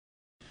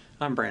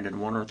I'm Brandon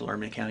Warner with the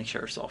Laramie County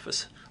Sheriff's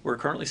Office. We're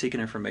currently seeking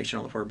information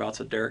on the whereabouts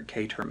of Derek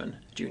K. Turman,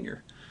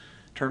 Jr.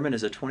 Turman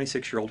is a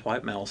 26-year-old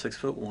white male,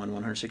 6'1",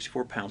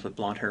 164 pounds with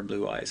blonde hair and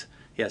blue eyes.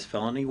 He has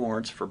felony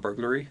warrants for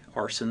burglary,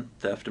 arson,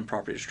 theft, and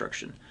property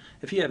destruction.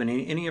 If you have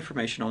any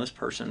information on this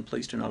person,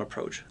 please do not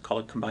approach. Call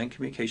a Combined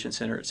Communications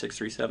Center at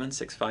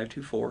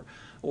 637-6524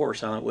 or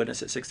Silent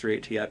Witness at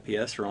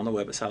 638-TIPS or on the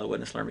web at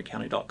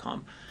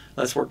silentwitnesslaramiecounty.com.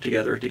 Let's work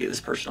together to get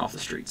this person off the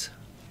streets.